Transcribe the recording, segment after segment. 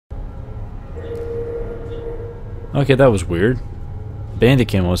Okay, that was weird. Bandit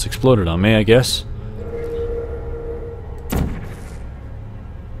cam almost exploded on me, I guess.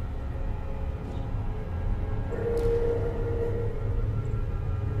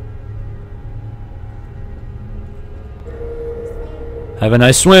 Have a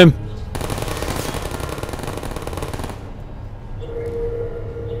nice swim.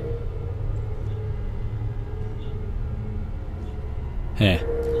 Heh.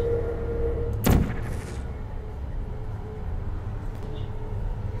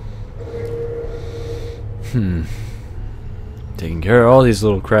 Taking care of all these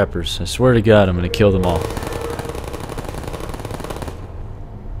little crappers. I swear to God, I'm gonna kill them all.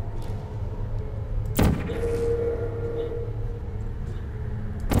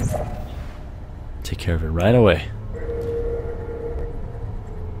 Take care of it right away.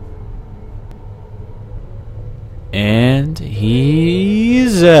 And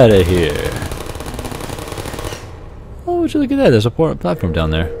he's out of here. Oh, would you look at that? There's a platform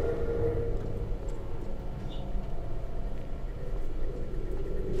down there.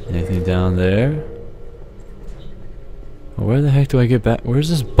 Anything down there? Well, where the heck do I get back? Where's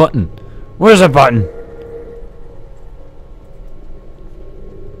this button? Where's the button?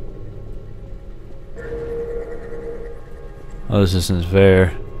 Oh, this isn't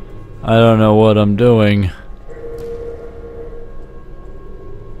fair. I don't know what I'm doing.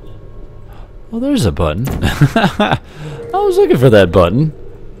 Well, there's a button. I was looking for that button.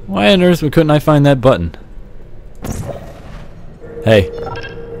 Why on earth couldn't I find that button? Hey.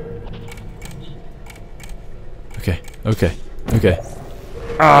 Okay.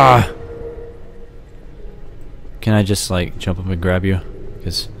 Ah! Can I just, like, jump up and grab you?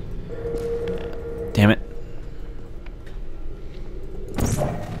 Because... damn it.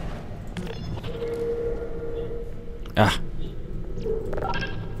 Ah.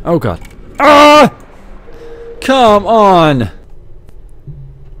 Oh, God. Ah! Come on!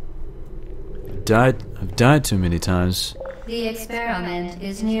 I've died too many times. The experiment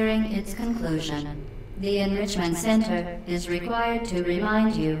is nearing its conclusion. The Enrichment Center is required to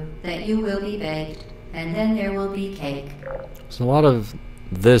remind you that you will be baked, and then there will be cake. There's a lot of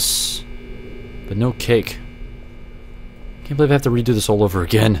this, but no cake. Can't believe I have to redo this all over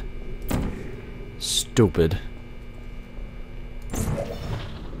again. Stupid.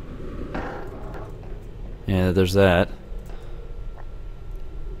 Yeah, there's that.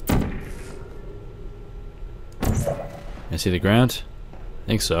 I see the ground? I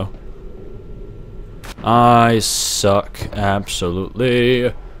think so. I suck,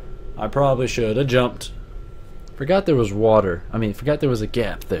 absolutely. I probably should have jumped. Forgot there was water. Forgot there was a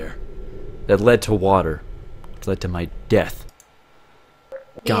gap there that led to water. It led to my death.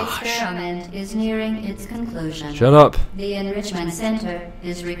 Gosh. The experiment is nearing its conclusion. Shut up. The Enrichment Center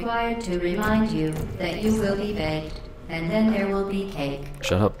is required to remind you that you will be baked, and then there will be cake.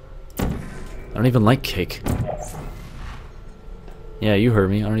 Shut up. I don't even like cake. Yeah, you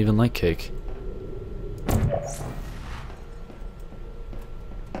heard me. I don't even like cake. A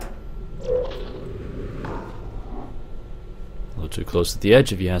little too close at the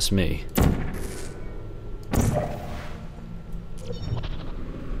edge, if you ask me.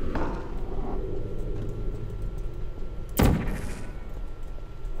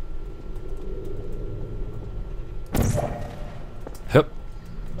 Yep.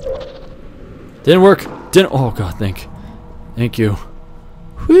 Didn't work. Didn't. Oh God, thank you.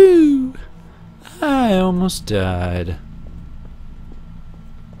 Whoo! I almost died.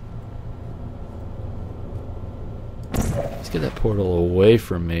 Let's get that portal away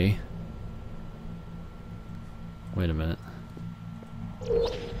from me. Wait a minute.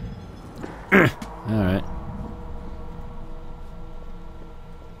 Alright.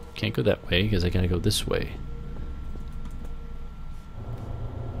 Can't go that way because I gotta go this way.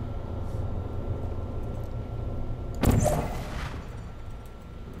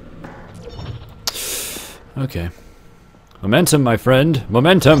 Okay. Momentum, my friend.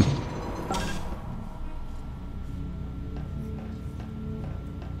 Momentum!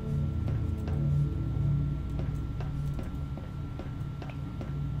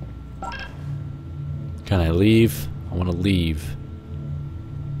 Can I leave? I want to leave.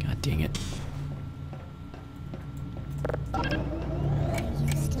 God dang it.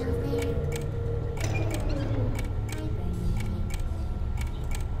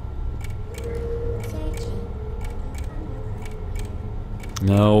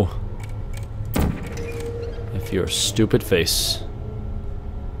 No. If your stupid face.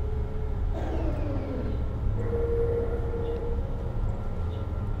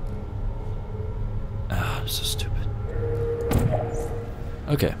 Ah, I'm so stupid.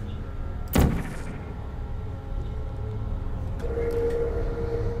 Okay.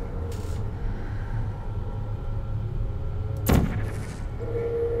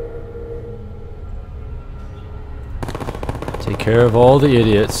 care of all the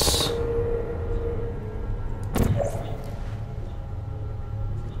idiots.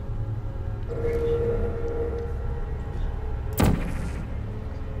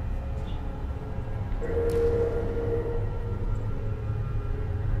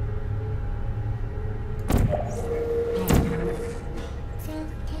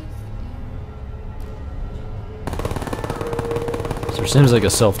 There seems like a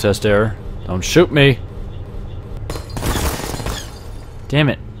self-test error. Don't shoot me! Damn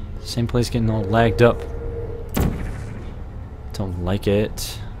it. Same place getting all lagged up. Don't like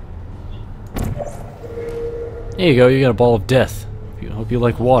it. There you go, you got a ball of death. Hope you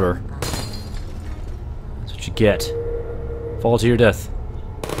like water. That's what you get. Fall to your death.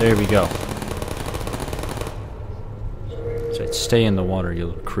 There we go. So stay in the water, you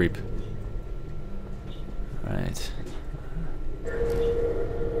little creep. Alright.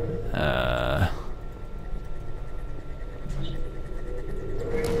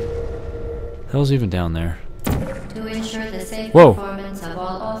 Hell's even down there. To ensure the safe Whoa. performance of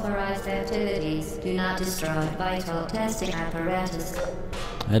all authorized activities, do not destroy vital testing apparatus.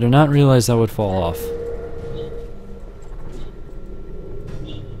 I did not realize that would fall off.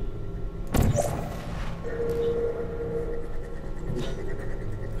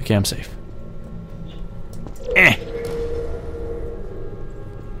 Okay, I'm safe.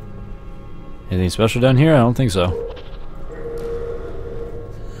 Anything special down here? I don't think so.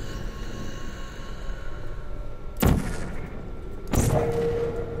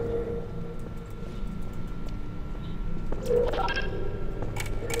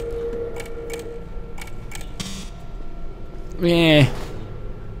 Yeah.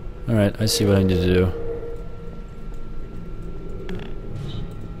 Alright, I see what I need to do.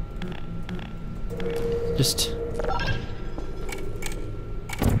 Just...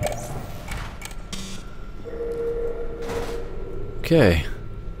 Okay.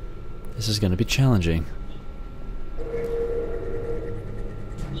 This is gonna be challenging.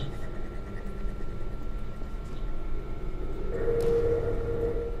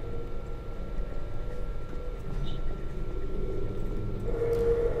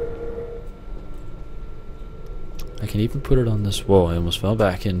 I can even put it on this wall. I almost fell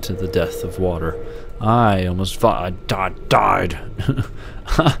back into the depth of water. I almost died.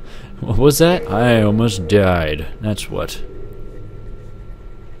 What was that? I almost died. That's what.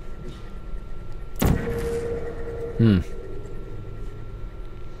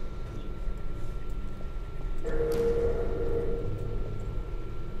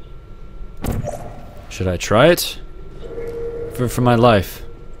 Should I try it? For my life.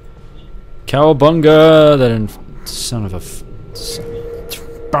 Cowabunga! Son of a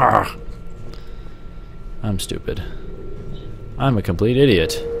I'm stupid. I'm a complete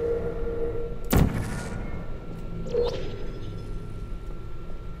idiot.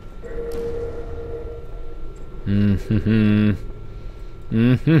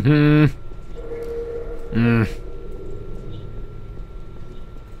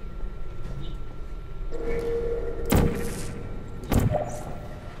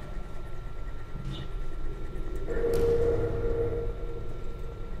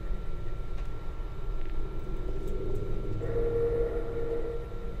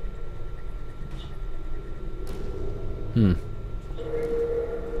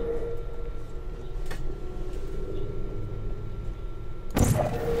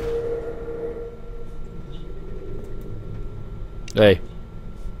 Hey.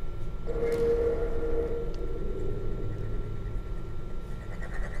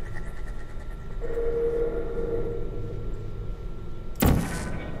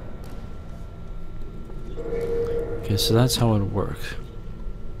 Okay, so that's how it works.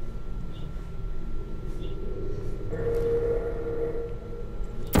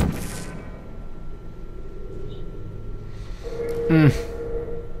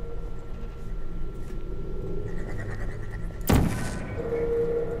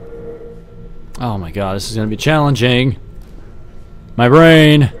 Oh my god, this is gonna be challenging. My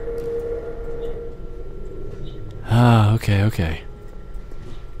brain. Ah, okay.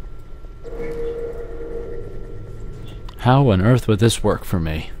 How on earth would this work for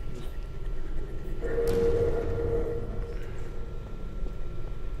me?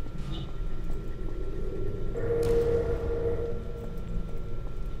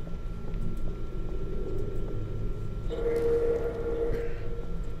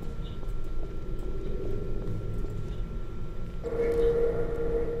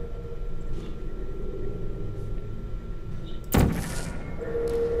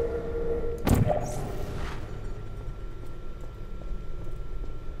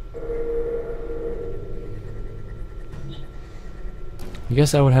 I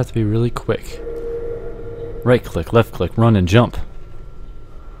guess I would have to be really quick. Right click, left click, run and jump.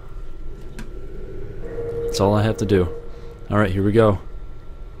 That's all I have to do. Alright, here we go.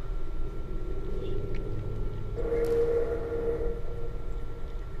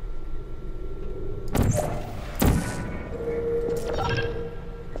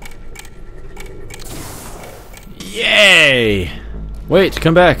 Yay! Wait,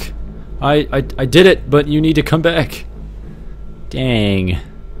 come back. I did it, but you need to come back. Dang.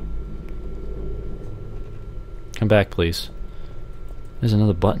 Come back, please. There's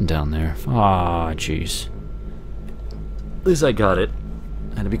another button down there. Ah, jeez. At least I got it.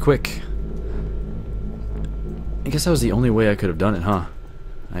 Had to be quick. I guess that was the only way I could have done it, huh?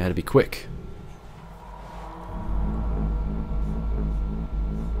 I had to be quick.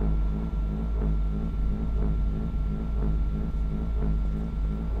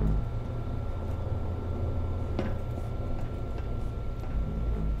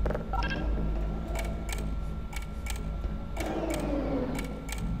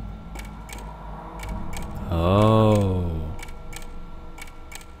 Oh.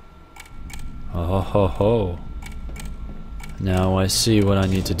 Oh ho ho. Now I see what I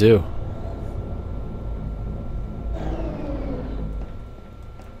need to do.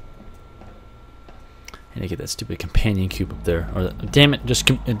 I need to get that stupid companion cube up there. Or damn it, just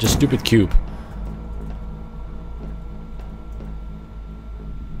stupid cube.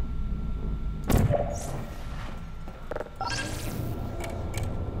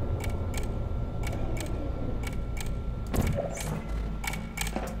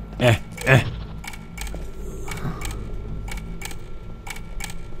 Eh.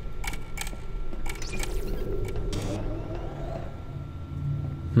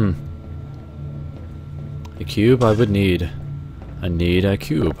 A cube I would need. I need a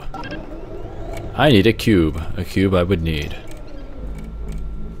cube. I need a cube. A cube I would need.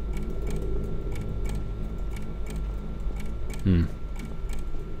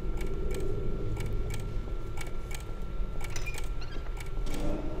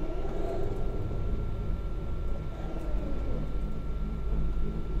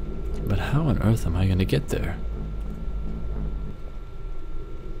 But how on earth am I going to get there?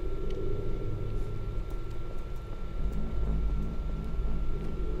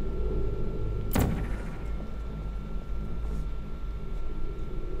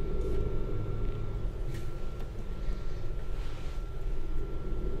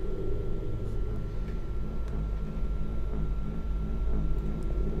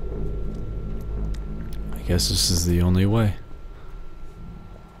 I guess this is the only way.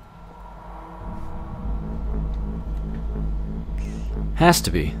 Has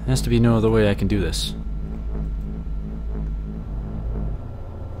to be. Has to be no other way I can do this.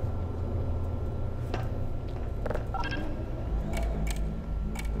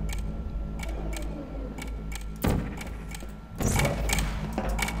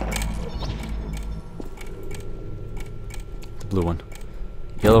 The blue one.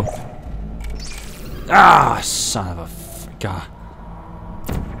 Yellow. Ah, son of a god.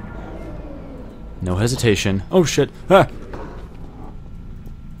 No hesitation. Oh shit. Ah.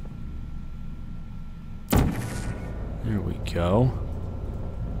 There we go.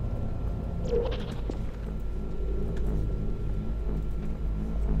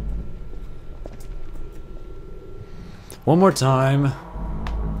 One more time.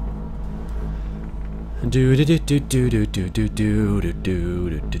 Do do do do do do do do do do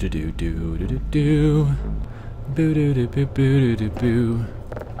do do do do do do do boo do do boo boo do do boo.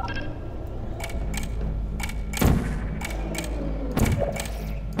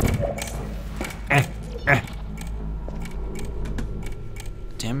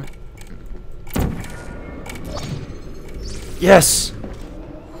 Damn it. Yes!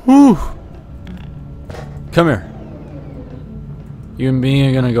 Woo! Come here. You and me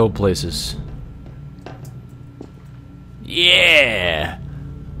are gonna go places. Yeah!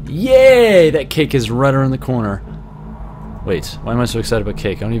 Yay! That cake is right around the corner. Wait, why am I so excited about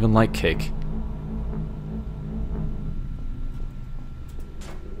cake? I don't even like cake.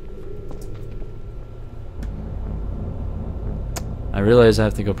 I realize I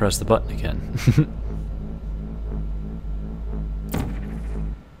have to go press the button again.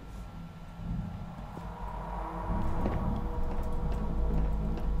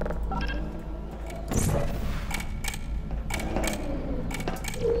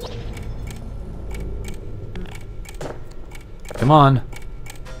 Come on.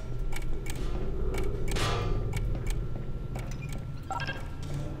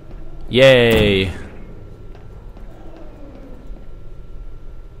 Yay.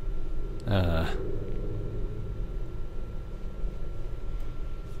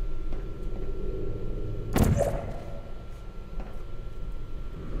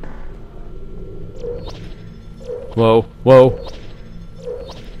 Whoa, whoa.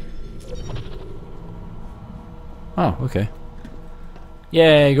 Oh, okay.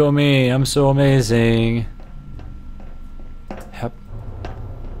 Yay, go me. I'm so amazing. Yep.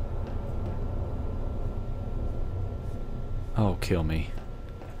 Oh, kill me.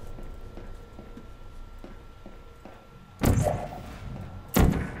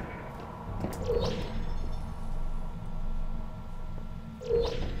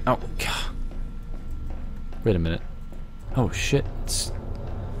 Oh, God. Wait a minute. Oh, shit.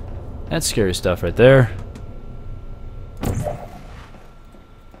 That's scary stuff right there.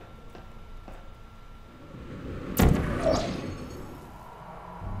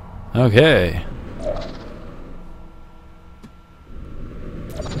 Okay.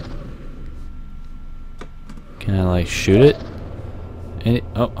 Can I, like, shoot it?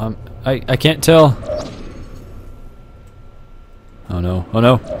 Oh, I can't tell. Oh no, oh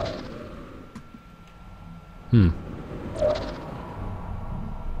no.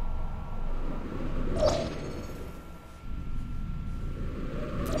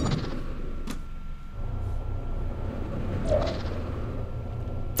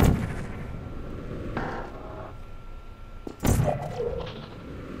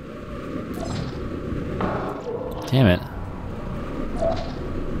 Damn it.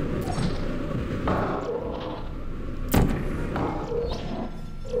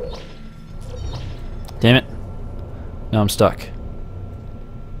 Damn it. Now I'm stuck.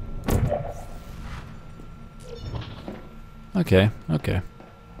 Okay, okay.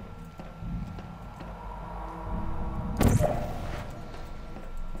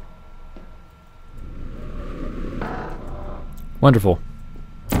 Wonderful.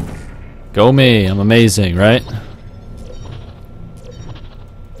 Go me, I'm amazing, right?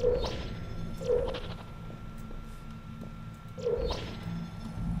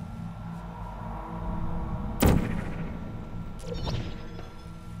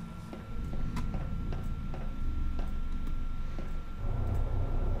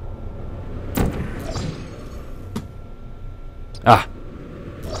 Ah.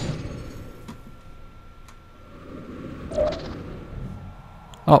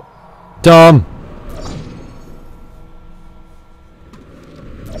 Oh. Dumb.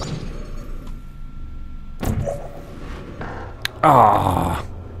 Ah.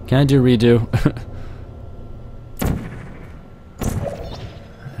 Can I do redo?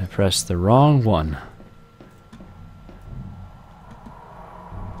 I pressed the wrong one.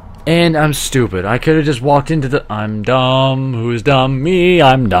 And I'm stupid. I could have just walked into the... I'm dumb. Who's dumb? Me.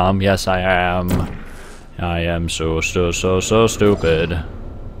 I'm dumb. Yes, I am. I am so stupid.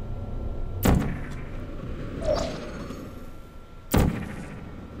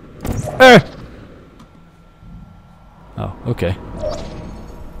 Oh, okay.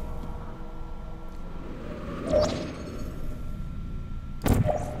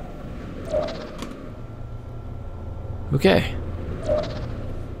 Okay.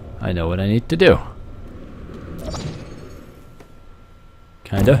 I know what I need to do.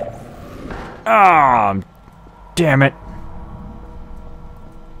 Kinda. Ah, damn it.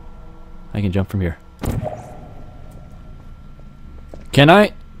 I can jump from here. Can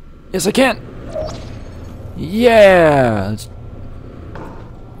I? Yes, I can. Yeah. Let's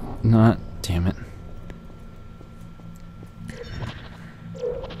not. Damn it.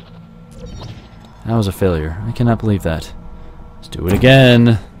 That was a failure. I cannot believe that. Let's do it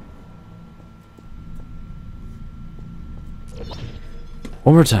again.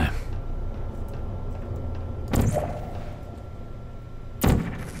 One more time.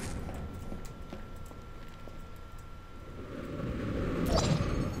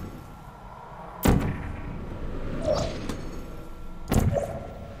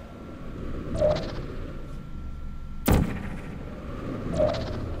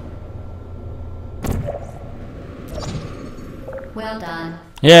 Well done.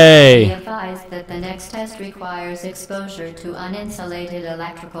 Yay! Be advised that the next test requires exposure to uninsulated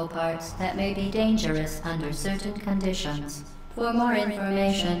electrical parts that may be dangerous under certain conditions. For more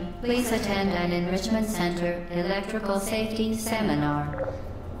information, please attend an Enrichment Center electrical safety seminar.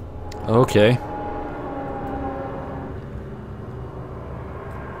 Okay.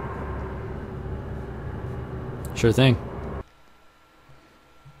 Sure thing.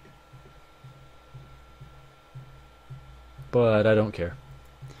 But I don't care.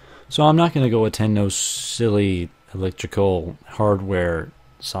 So I'm not going to go attend no silly electrical hardware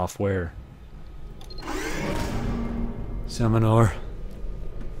software seminar.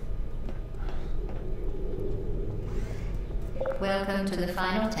 Welcome to the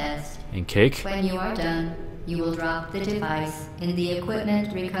final test. And cake? When you are done, you will drop the device in the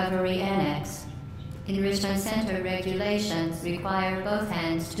Equipment Recovery Annex. Enrichment Center regulations require both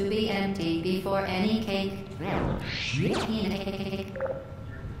hands to be empty before any cake.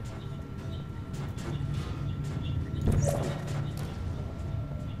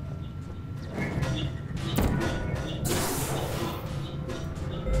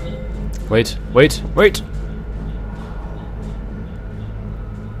 Wait, wait, wait!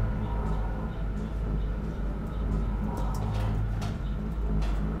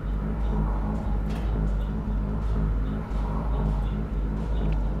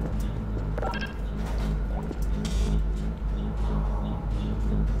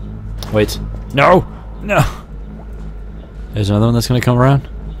 Wait. No! No! There's another one that's gonna come around?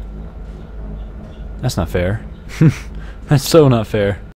 That's not fair. That's so not fair.